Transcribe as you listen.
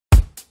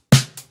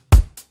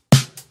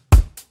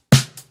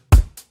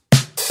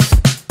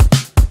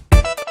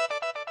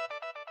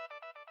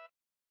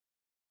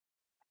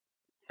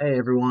Hey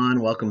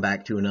everyone, welcome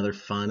back to another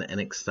fun and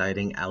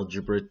exciting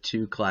Algebra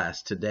 2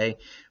 class. Today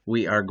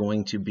we are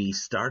going to be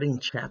starting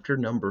chapter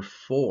number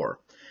 4.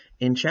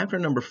 In chapter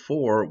number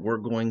 4, we're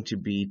going to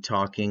be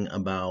talking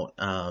about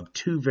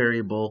two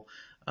variable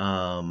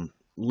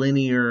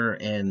linear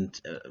and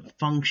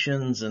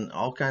functions and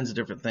all kinds of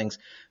different things,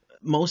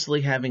 mostly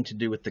having to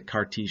do with the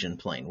Cartesian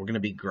plane. We're going to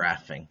be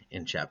graphing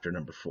in chapter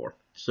number 4.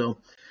 So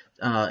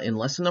in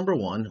lesson number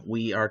 1,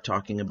 we are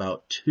talking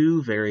about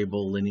two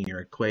variable linear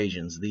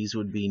equations. These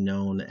would be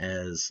known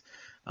as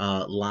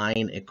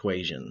line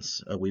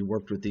equations. We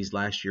worked with these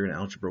last year in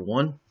Algebra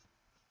 1.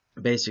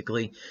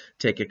 Basically,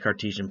 take a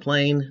Cartesian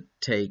plane,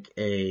 take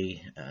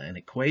an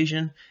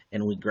equation,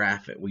 and we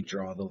graph it. We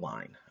draw the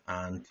line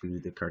onto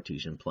the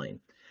Cartesian plane.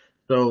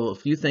 So a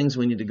few things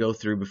we need to go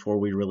through before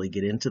we really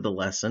get into the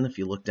lesson. If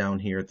you look down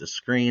here at the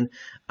screen,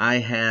 I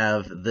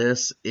have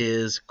this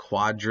is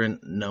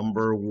quadrant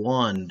number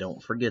 1.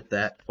 Don't forget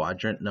that,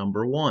 quadrant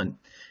number 1.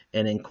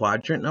 And in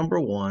quadrant number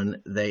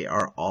 1, they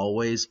are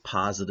always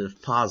positive,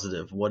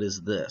 positive. What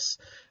is this?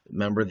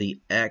 Remember,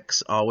 the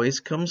x always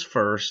comes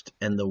first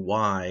and the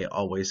y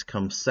always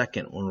comes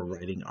second when we're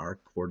writing our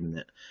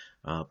coordinate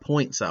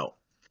points out.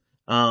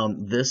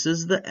 This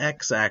is the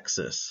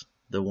x-axis,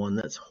 the one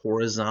that's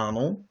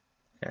horizontal.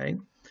 Okay,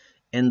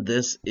 and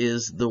this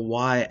is the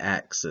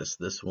y-axis,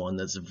 this one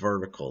that's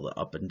vertical. The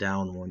up and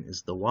down one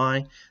is the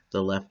y,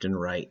 the left and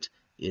right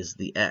is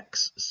the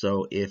x.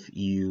 So if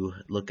you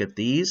look at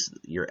these,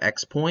 your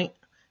x point,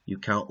 you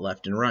count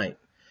left and right.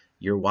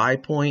 Your y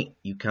point,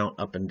 you count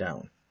up and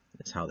down.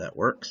 That's how that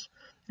works.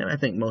 And I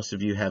think most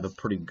of you have a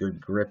pretty good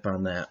grip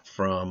on that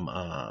from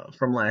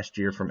last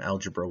year from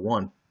Algebra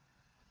 1.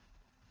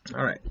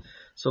 All right,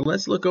 so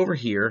let's look over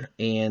here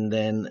and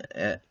then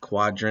at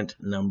quadrant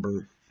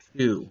number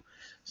 2.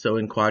 So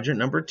in quadrant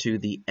number 2,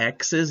 the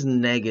x is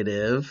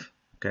negative.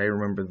 Okay,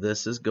 remember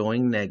this is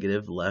going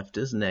negative, left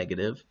is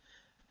negative,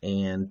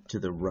 and to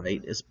the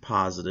right is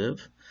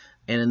positive.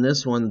 And in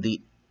this one,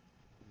 the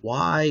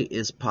y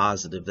is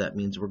positive. That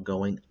means we're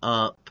going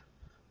up.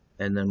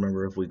 And then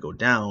remember, if we go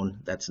down,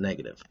 that's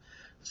negative.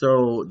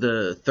 So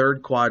the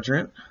third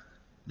quadrant,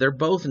 they're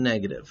both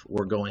negative.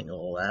 We're going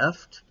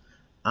left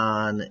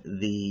on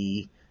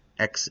the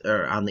x,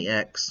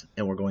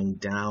 and we're going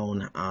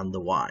down on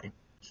the y.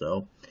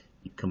 So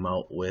you come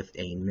out with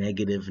a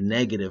negative,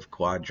 negative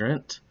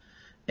quadrant.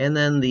 And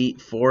then the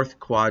fourth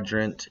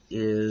quadrant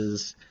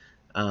is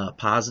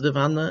positive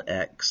on the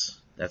x,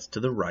 that's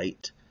to the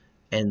right,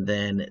 and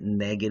then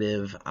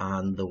negative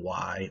on the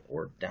y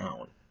or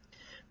down.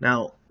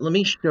 Now, let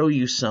me show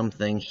you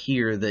something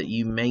here that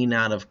you may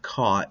not have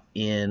caught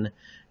in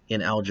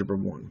Algebra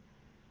 1.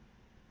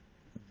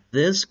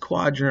 This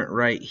quadrant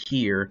right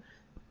here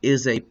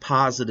is a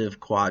positive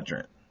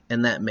quadrant,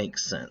 and that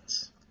makes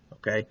sense,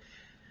 okay?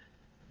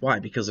 Why?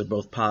 Because they're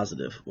both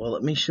positive. Well,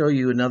 let me show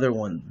you another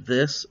one.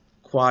 This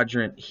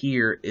quadrant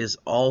here is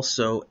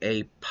also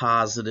a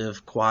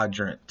positive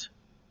quadrant.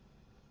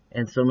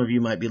 And some of you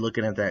might be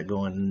looking at that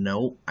going,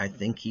 no, I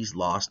think he's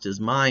lost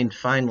his mind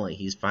finally.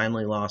 He's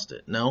finally lost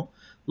it. No,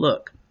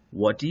 look,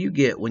 what do you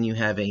get when you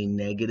have a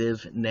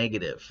negative,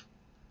 negative?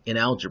 In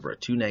algebra,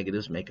 two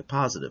negatives make a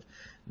positive.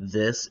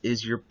 This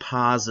is your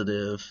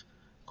positive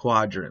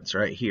quadrants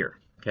right here,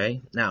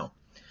 okay? Now,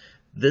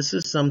 this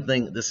is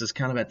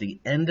kind of at the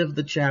end of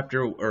the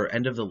chapter or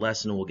end of the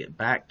lesson. We'll get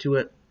back to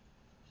it.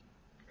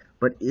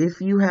 But if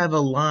you have a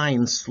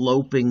line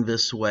sloping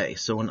this way,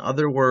 so in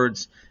other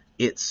words,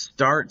 it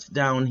starts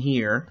down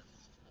here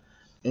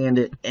and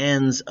it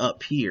ends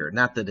up here.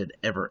 Not that it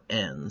ever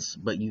ends,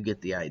 but you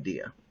get the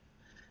idea.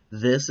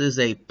 This is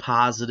a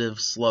positive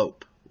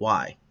slope.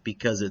 Why?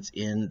 Because it's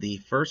in the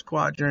first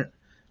quadrant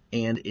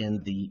and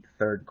in the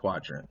third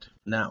quadrant.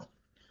 Now,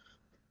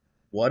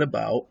 what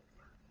about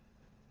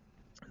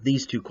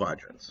these two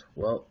quadrants?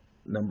 Well,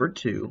 number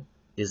 2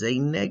 is a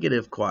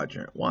negative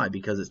quadrant. Why?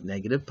 Because it's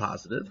negative,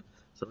 positive,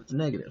 so it's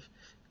negative.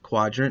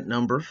 Quadrant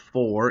number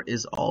 4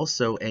 is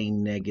also a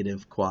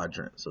negative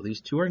quadrant. So these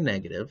two are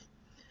negative.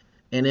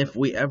 And if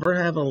we ever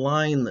have a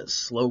line that's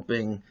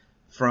sloping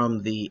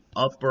from the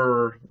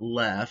upper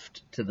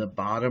left to the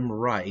bottom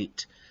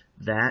right,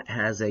 that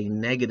has a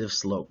negative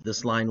slope.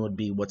 This line would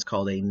be what's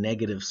called a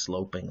negative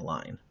sloping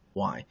line.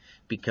 Why?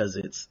 Because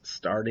it's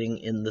starting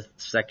in the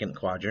second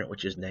quadrant,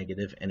 which is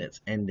negative, and it's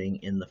ending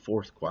in the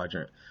fourth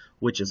quadrant,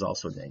 which is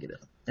also negative.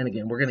 And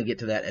again, we're going to get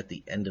to that at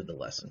the end of the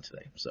lesson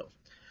today. So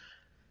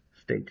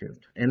stay tuned.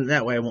 And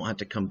that way I won't have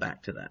to come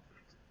back to that.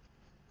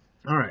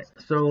 All right,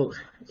 so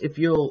if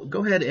you'll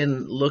go ahead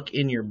and look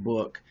in your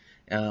book,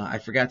 I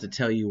forgot to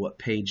tell you what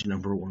page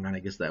number we're on. I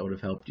guess that would have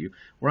helped you.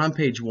 We're on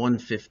page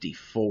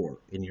 154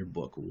 in your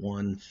book,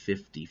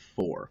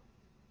 154.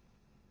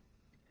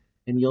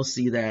 And you'll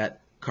see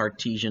that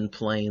Cartesian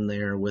plane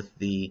there with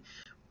the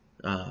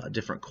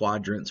different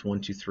quadrants,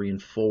 1, 2, 3,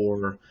 and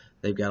 4.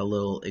 They've got a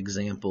little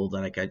example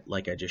that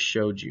like I just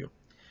showed you.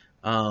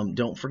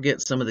 Don't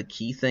forget some of the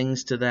key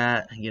things to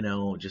that.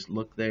 Just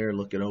look there,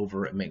 look it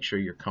over, and make sure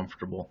you're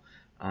comfortable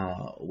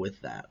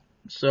with that.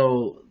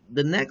 So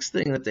the next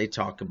thing that they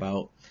talk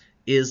about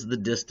is the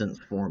distance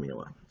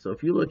formula. So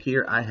if you look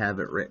here, I have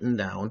it written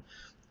down.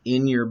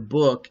 In your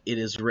book, it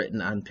is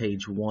written on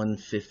page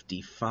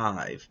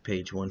 155.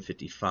 Page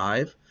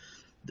 155.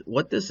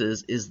 What this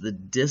is the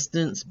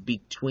distance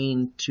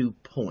between 2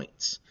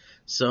 points.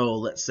 So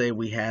let's say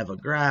we have a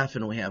graph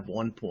and we have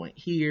 1 point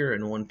here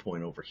and 1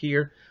 point over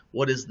here.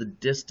 What is the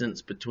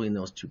distance between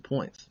those 2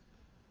 points?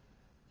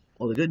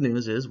 Well, the good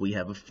news is we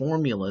have a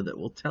formula that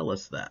will tell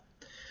us that.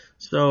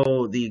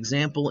 So the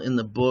example in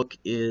the book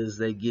is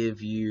they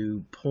give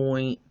you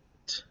point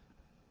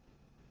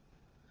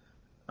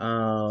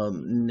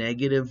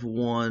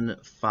 -1,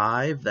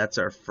 5. That's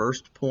our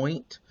first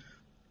point.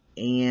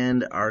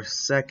 And our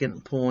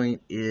second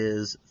point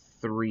is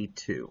 3,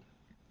 2.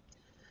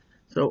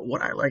 So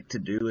what I like to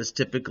do is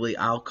typically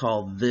I'll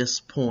call this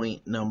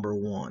point number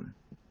 1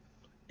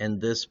 and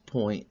this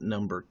point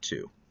number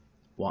 2.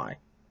 Why?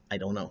 I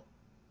don't know.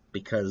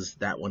 Because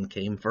that one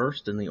came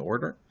first in the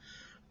order.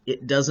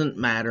 It doesn't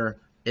matter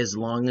as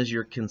long as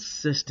you're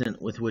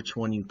consistent with which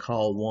one you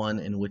call 1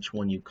 and which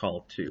one you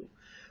call 2.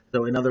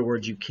 So in other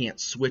words, you can't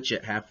switch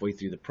it halfway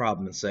through the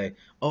problem and say,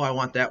 oh, I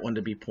want that one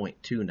to be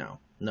point 2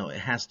 now. No, it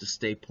has to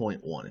stay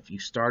point 1. If you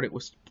start it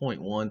with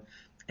point 1,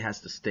 it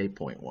has to stay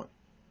point 1.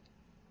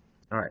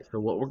 All right, so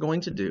what we're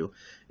going to do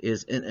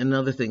is, and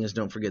another thing is,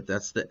 don't forget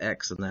that's the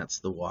x and that's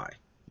the y.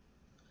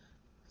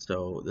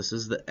 So this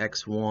is the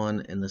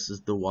x1 and this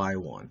is the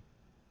y1.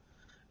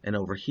 And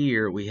over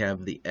here we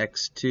have the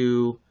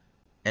x2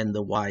 and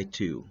the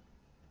y2.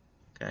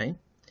 Okay?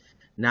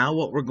 Now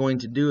what we're going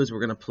to do is we're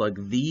going to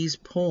plug these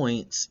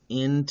points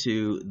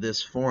into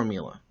this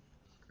formula.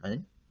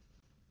 Okay?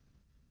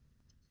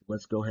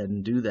 Let's go ahead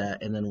and do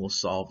that, and then we'll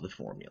solve the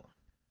formula.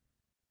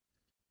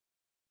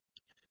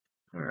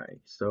 All right,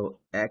 so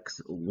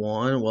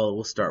x1, well,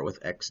 we'll start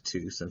with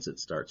x2 since it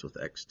starts with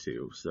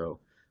x2. So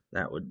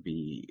that would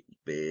be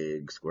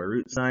big square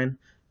root sign,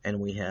 and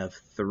we have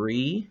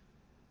 3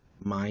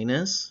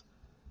 minus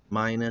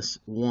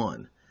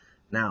 1.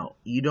 Now,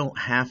 you don't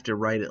have to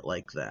write it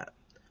like that.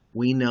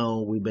 We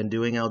know, we've been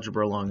doing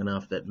algebra long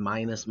enough that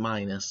minus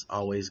minus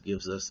always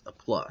gives us a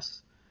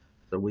plus.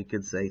 So we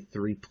could say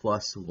 3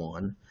 plus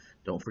 1.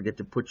 Don't forget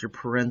to put your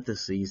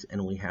parentheses,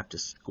 and we have to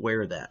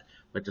square that.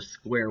 We have to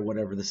square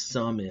whatever the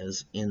sum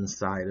is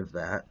inside of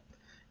that.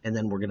 And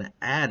then we're going to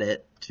add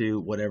it to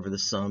whatever the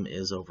sum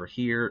is over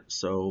here.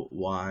 So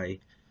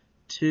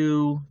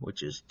y2,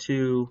 which is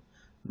 2,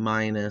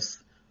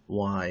 minus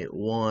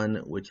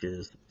y1, which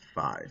is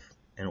 5.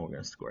 And we're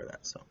going to square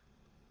that sum.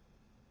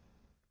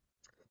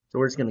 So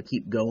we're just going to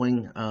keep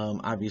going.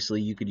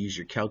 Obviously, you could use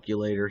your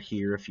calculator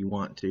here if you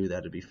want to.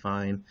 That would be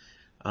fine.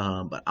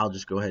 But I'll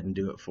just go ahead and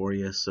do it for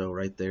you. So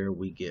right there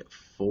we get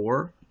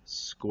 4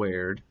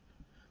 squared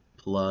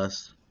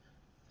plus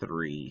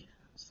 3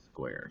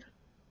 squared.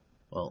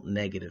 Well,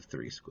 negative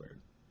 3 squared.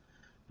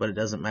 But it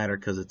doesn't matter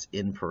because it's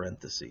in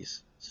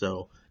parentheses.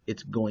 So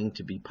it's going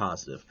to be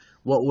positive.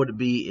 What would it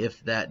be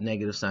if that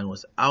negative sign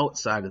was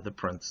outside of the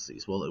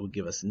parentheses? Well, it would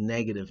give us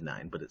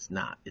 -9, but it's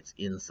not. It's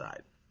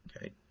inside.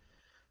 Okay.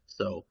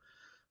 So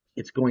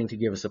it's going to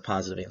give us a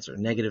positive answer.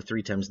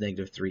 -3 times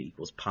 -3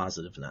 equals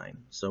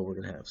 +9. So we're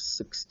going to have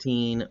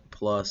 16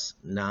 plus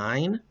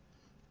 9.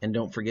 And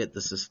don't forget,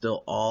 this is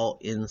still all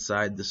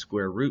inside the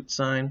square root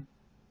sign.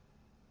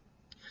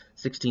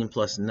 16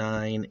 plus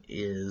 9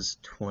 is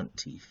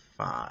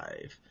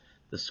 25.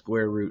 The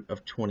square root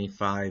of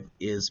 25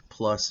 is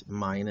plus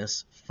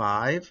minus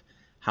 5.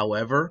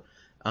 However,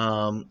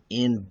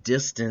 in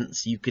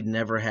distance, you could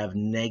never have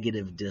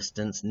negative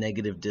distance.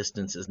 Negative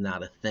distance is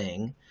not a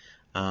thing.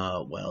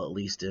 Well, at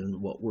least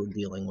in what we're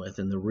dealing with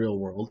in the real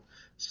world.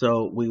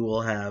 So we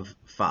will have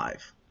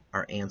 5.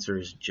 Our answer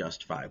is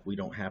just 5. We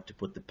don't have to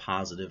put the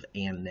positive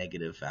and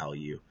negative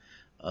value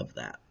of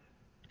that.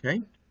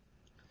 Okay?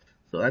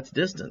 So that's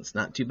distance.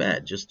 Not too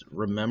bad. Just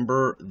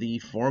remember the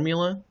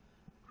formula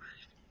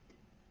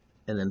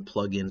and then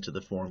plug into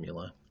the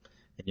formula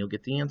and you'll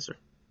get the answer.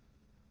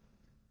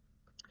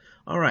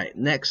 All right,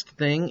 next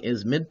thing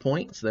is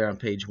midpoints. They're on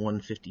page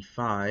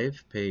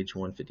 155. Page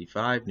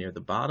 155 near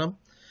the bottom.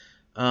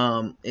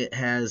 It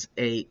has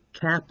a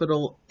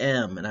capital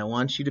M, and I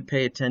want you to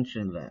pay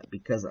attention to that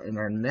because in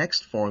our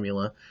next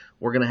formula,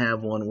 we're going to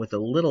have one with a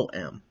little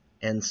m.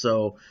 And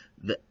so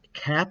the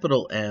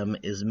capital M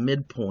is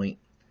midpoint,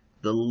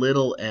 the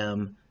little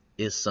m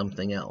is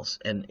something else.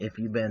 And if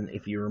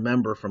you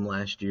remember from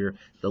last year,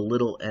 the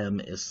little m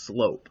is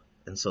slope.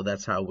 And so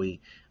that's how we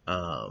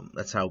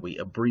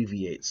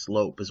abbreviate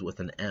slope is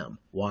with an M.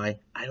 Why?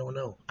 I don't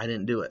know. I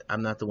didn't do it.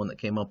 I'm not the one that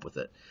came up with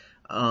it.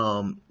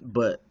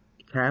 But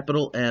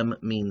capital M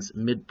means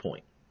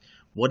midpoint.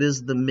 What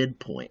is the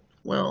midpoint?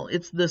 Well,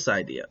 it's this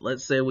idea.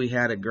 Let's say we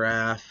had a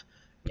graph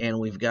and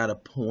we've got a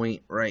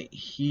point right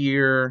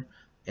here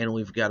and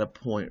we've got a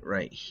point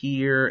right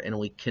here and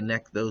we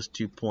connect those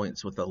 2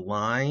 points with a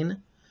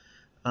line.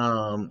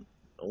 I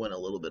went a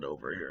little bit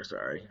over here,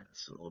 sorry.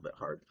 It's a little bit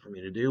hard for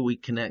me to do. We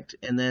connect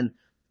and then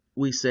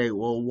we say,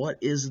 well, what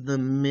is the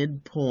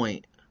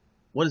midpoint?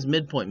 What does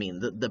midpoint mean?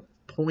 The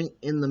point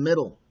in the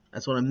middle.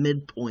 That's what a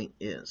midpoint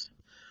is.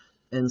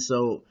 And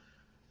so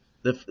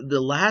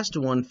The last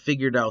one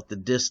figured out the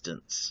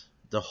distance,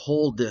 the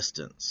whole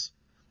distance.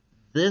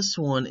 This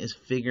one is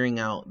figuring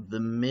out the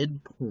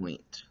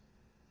midpoint.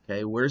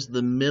 Okay, where's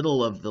the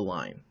middle of the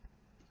line?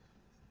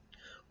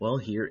 Well,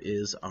 here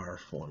is our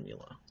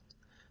formula.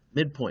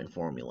 Midpoint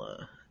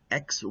formula.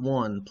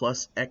 x1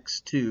 plus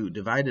x2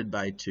 divided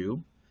by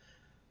 2,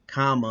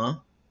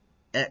 comma,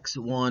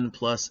 y1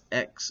 plus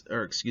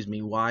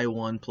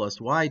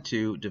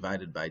y2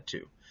 divided by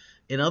 2.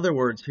 In other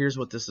words, here's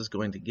what this is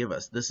going to give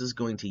us. This is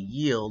going to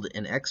yield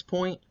an x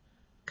point,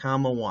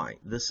 comma, y.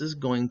 This is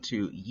going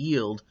to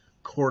yield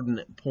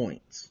coordinate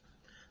points.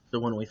 So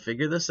when we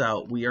figure this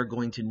out, we are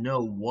going to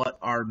know what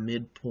our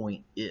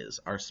midpoint is,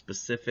 our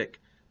specific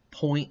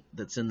point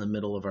that's in the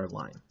middle of our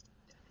line.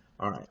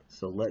 All right,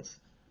 so let's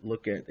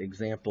look at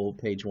example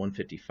page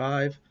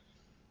 155.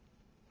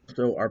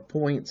 So our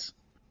points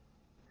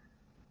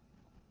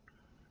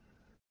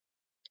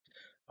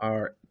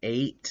are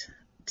 8,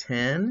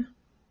 10.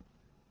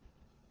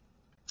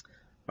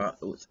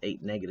 It's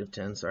 8, negative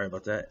 10. Sorry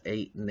about that.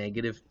 8,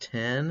 negative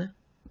 10,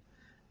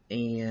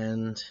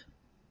 and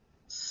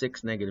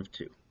 6, negative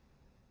 2.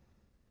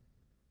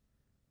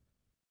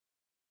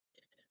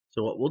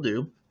 So what we'll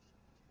do,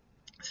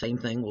 same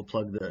thing, we'll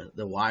plug the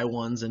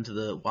y1s into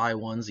the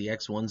y1s, the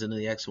x1s into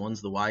the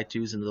x1s, the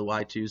y2s into the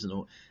y2s, and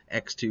the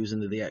x2s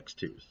into the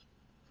x2s.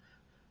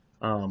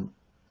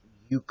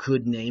 You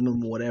could name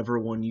them whatever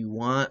one you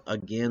want.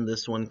 Again,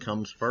 this one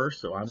comes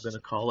first, so I'm going to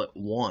call it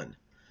 1.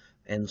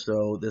 And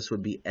so this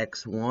would be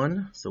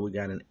x1, so we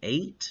got an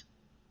 8,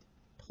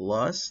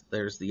 plus,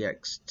 there's the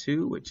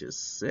x2, which is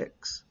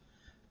 6,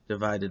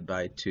 divided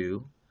by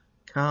 2,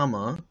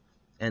 comma,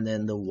 and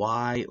then the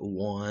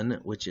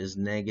y1, which is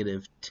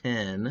negative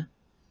 10,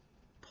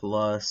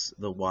 plus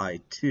the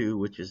y2,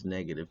 which is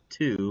negative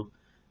 2,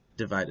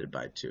 divided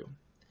by 2.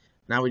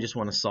 Now we just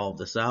want to solve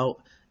this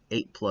out.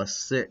 8 plus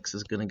 6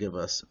 is going to give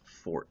us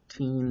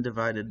 14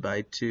 divided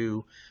by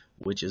 2,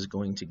 which is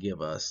going to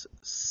give us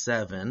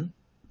 7.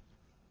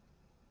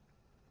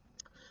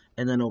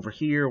 And then over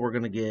here, we're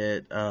going to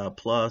get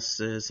plus,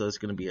 so it's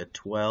going to be a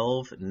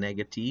 12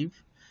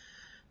 negative,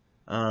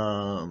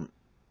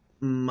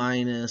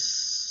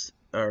 minus,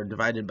 or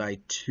divided by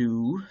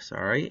 2,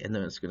 sorry, and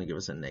then it's going to give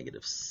us a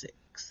negative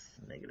 6,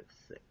 negative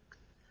 6.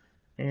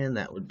 And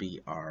that would be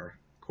our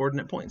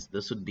coordinate points.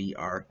 This would be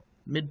our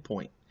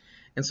midpoint.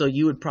 And so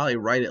you would probably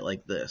write it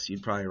like this.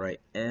 You'd probably write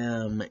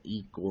m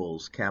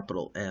equals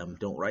capital M.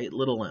 Don't write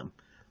little m.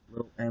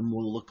 Little m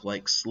will look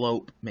like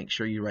slope. Make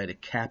sure you write a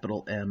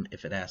capital M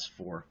if it asks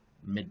for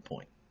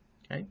midpoint.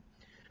 Okay?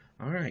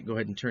 All right, go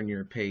ahead and turn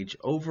your page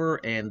over,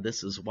 and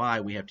this is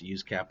why we have to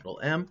use capital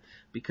M,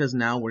 because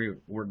now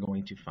we're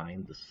going to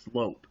find the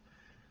slope.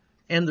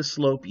 And the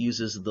slope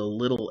uses the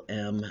little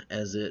m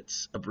as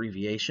its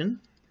abbreviation.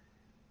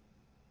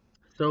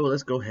 So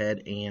let's go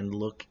ahead and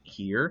look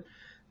here.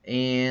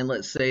 And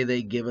let's say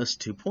they give us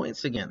 2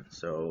 points again.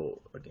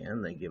 So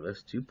again, they give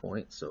us 2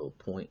 points. So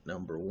point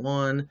number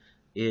 1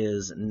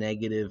 is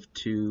negative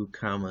 2,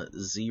 comma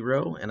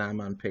 0, and I'm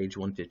on page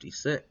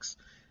 156.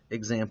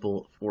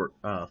 Example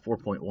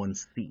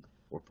 4.1c.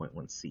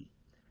 4.1c.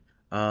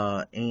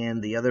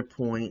 And the other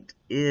point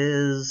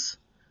is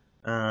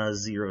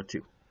 0,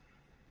 2.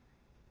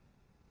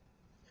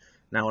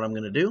 Now what I'm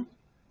going to do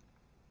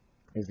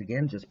is,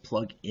 again, just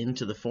plug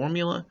into the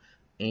formula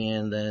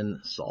and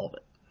then solve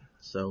it.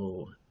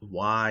 So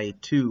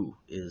y2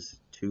 is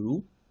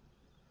 2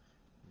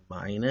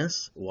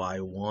 minus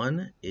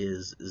y1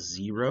 is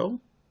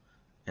 0,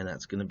 and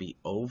that's going to be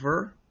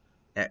over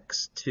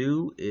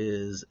x2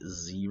 is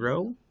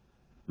 0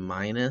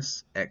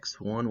 minus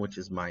x1, which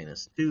is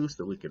minus 2,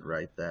 so we could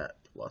write that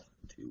plus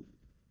 2.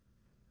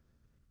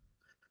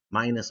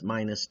 Minus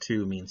minus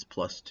 2 means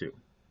plus 2.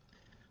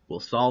 We'll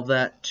solve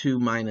that. 2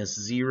 minus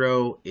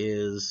 0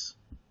 is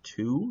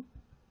 2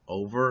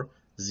 over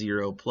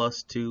 0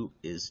 plus 2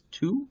 is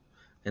 2,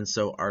 and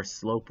so our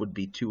slope would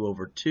be 2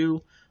 over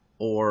 2,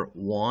 or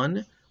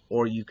 1,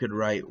 or you could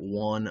write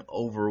 1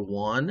 over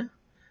 1.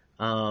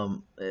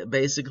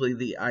 Basically,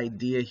 the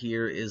idea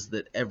here is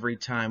that every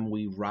time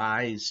we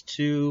rise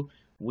 2,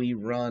 we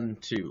run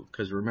 2,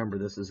 because remember,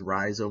 this is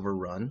rise over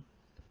run.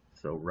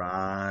 So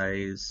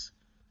rise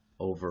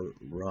over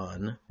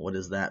run, what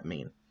does that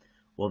mean?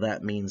 Well,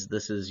 that means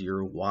this is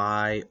your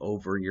y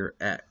over your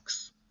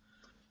x.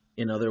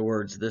 In other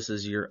words, this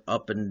is your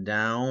up and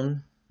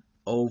down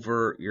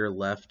over your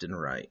left and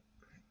right.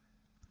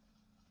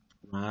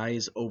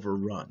 Rise over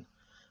run.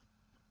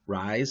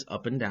 Rise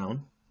up and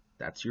down.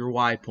 That's your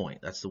y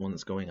point. That's the one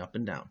that's going up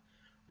and down.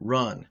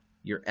 Run,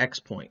 your x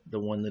point, the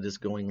one that is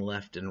going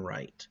left and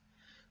right.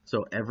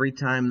 So every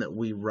time that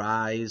we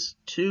rise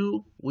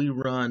 2, we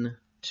run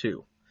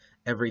 2.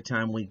 Every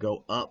time we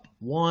go up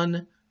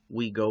 1,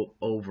 we go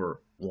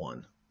over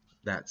 1.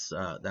 That's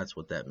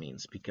what that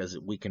means, because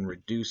we can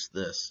reduce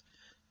this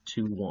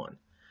to 1.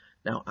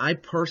 Now, I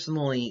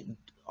personally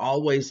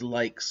always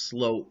like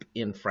slope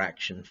in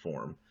fraction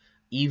form,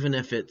 even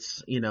if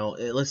it's,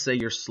 let's say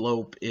your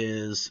slope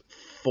is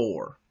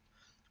 4.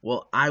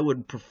 Well, I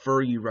would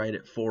prefer you write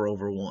it 4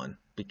 over 1,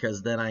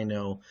 because then I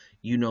know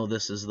you know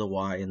this is the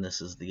y and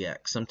this is the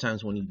x.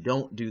 Sometimes when you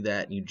don't do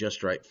that and you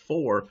just write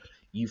 4,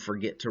 you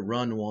forget to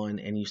run 1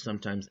 and you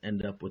sometimes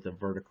end up with a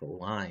vertical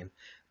line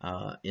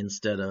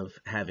instead of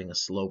having a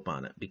slope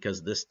on it,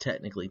 because this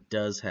technically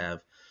does have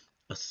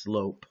a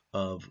slope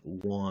of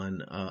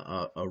 1,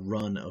 a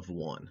run of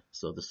 1.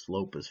 So the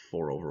slope is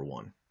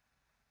 4/1.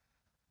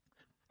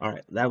 All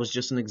right, that was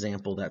just an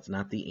example. That's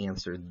not the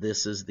answer.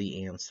 This is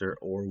the answer,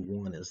 or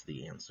 1 is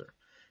the answer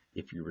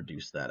if you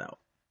reduce that out.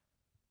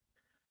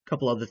 A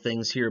couple other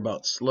things here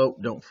about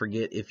slope. Don't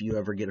forget, if you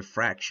ever get a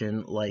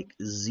fraction like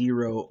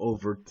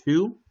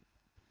 0/2,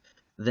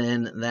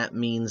 then that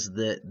means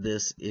that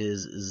this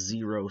is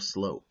 0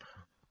 slope.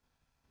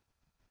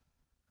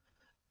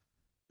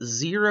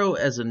 0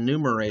 as a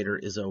numerator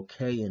is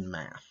okay in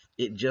math.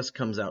 It just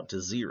comes out to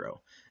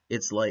 0.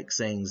 It's like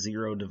saying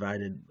 0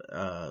 divided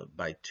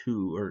by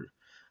 2, or,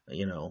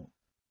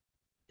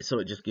 so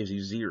it just gives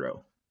you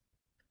 0.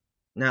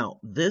 Now,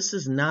 this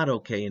is not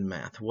okay in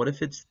math. What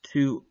if it's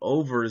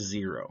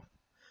 2/0?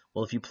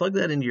 Well, if you plug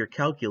that into your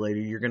calculator,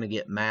 you're going to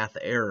get math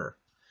error.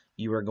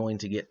 You are going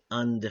to get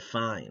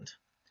undefined.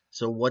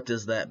 So what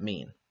does that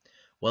mean?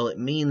 Well, it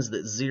means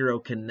that 0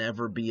 can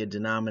never be a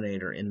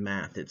denominator in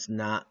math. It's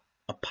not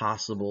a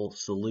possible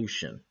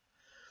solution.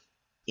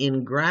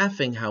 In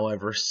graphing,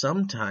 however,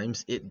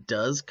 sometimes it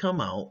does come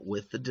out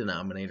with the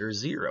denominator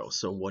 0.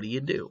 So what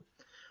do?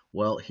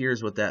 Well,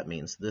 here's what that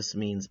means. This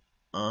means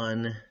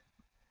undefined.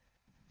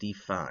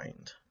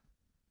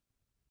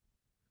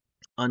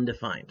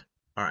 Undefined.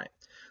 All right.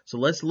 So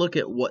let's look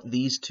at what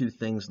these two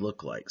things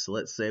look like. So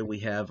let's say we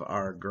have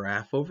our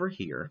graph over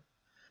here.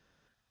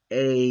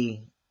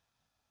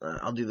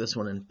 I'll do this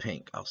one in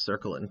pink. I'll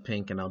circle it in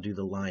pink and I'll do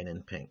the line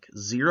in pink.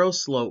 0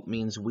 slope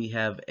means we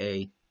have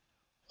a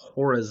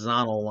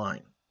horizontal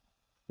line.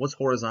 What's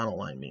horizontal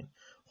line mean?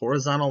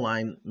 Horizontal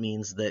line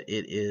means that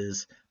it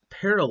is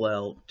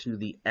parallel to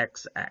the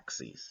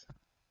x-axis.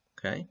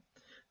 Okay?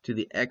 To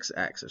the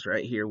x-axis.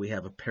 Right here we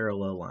have a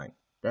parallel line.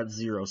 That's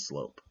 0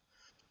 slope.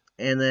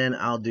 And then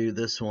I'll do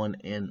this one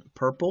in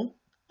purple,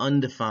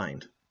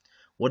 undefined.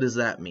 What does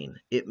that mean?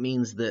 It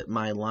means that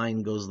my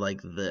line goes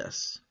like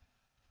this.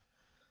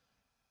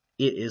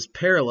 It is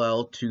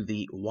parallel to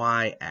the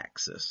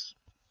y-axis.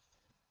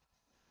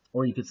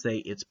 Or you could say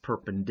it's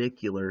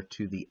perpendicular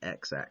to the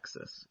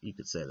x-axis. You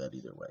could say that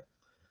either way.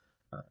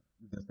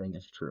 The thing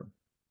is true.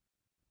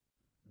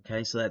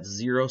 Okay, so that's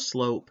 0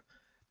 slope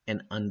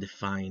and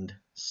undefined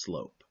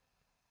slope.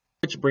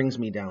 Which brings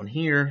me down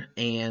here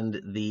and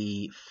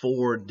the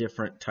 4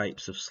 different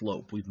types of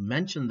slope. We've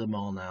mentioned them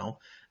all now,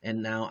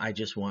 and now I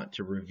just want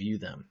to review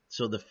them.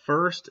 So the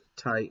first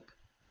type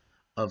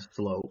of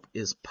slope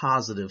is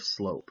positive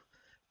slope.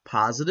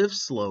 Positive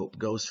slope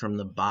goes from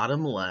the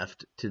bottom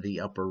left to the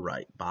upper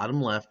right. Bottom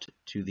left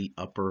to the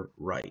upper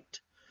right.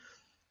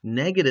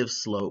 Negative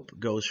slope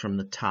goes from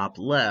the top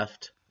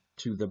left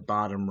to the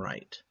bottom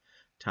right.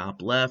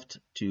 Top left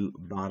to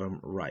bottom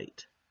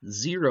right.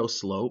 0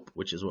 slope,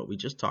 which is what we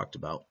just talked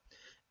about,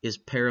 is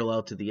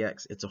parallel to the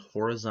x. It's a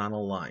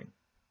horizontal line.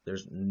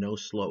 There's no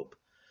slope.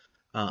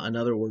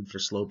 Another word for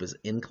slope is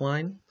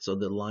incline. So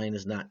the line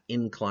is not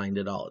inclined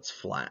at all. It's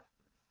flat.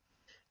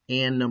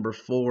 And number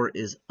 4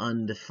 is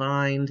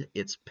undefined.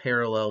 It's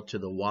parallel to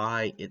the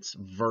y. It's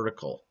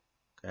vertical.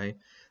 Okay,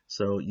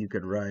 so you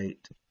could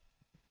write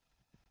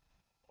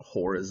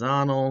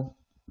horizontal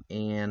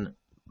and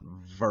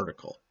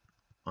vertical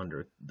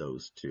under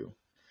those two.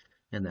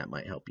 And that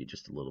might help you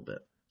just a little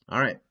bit. All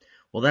right.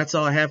 Well, that's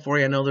all I have for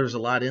you. I know there's a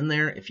lot in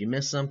there. If you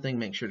missed something,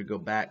 make sure to go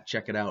back,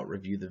 check it out,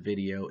 review the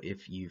video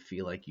if you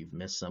feel like you've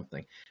missed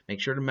something. Make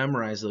sure to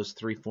memorize those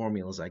 3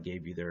 formulas I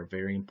gave you. They're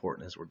very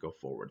important as we go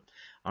forward.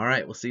 All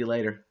right. We'll see you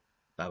later.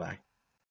 Bye-bye.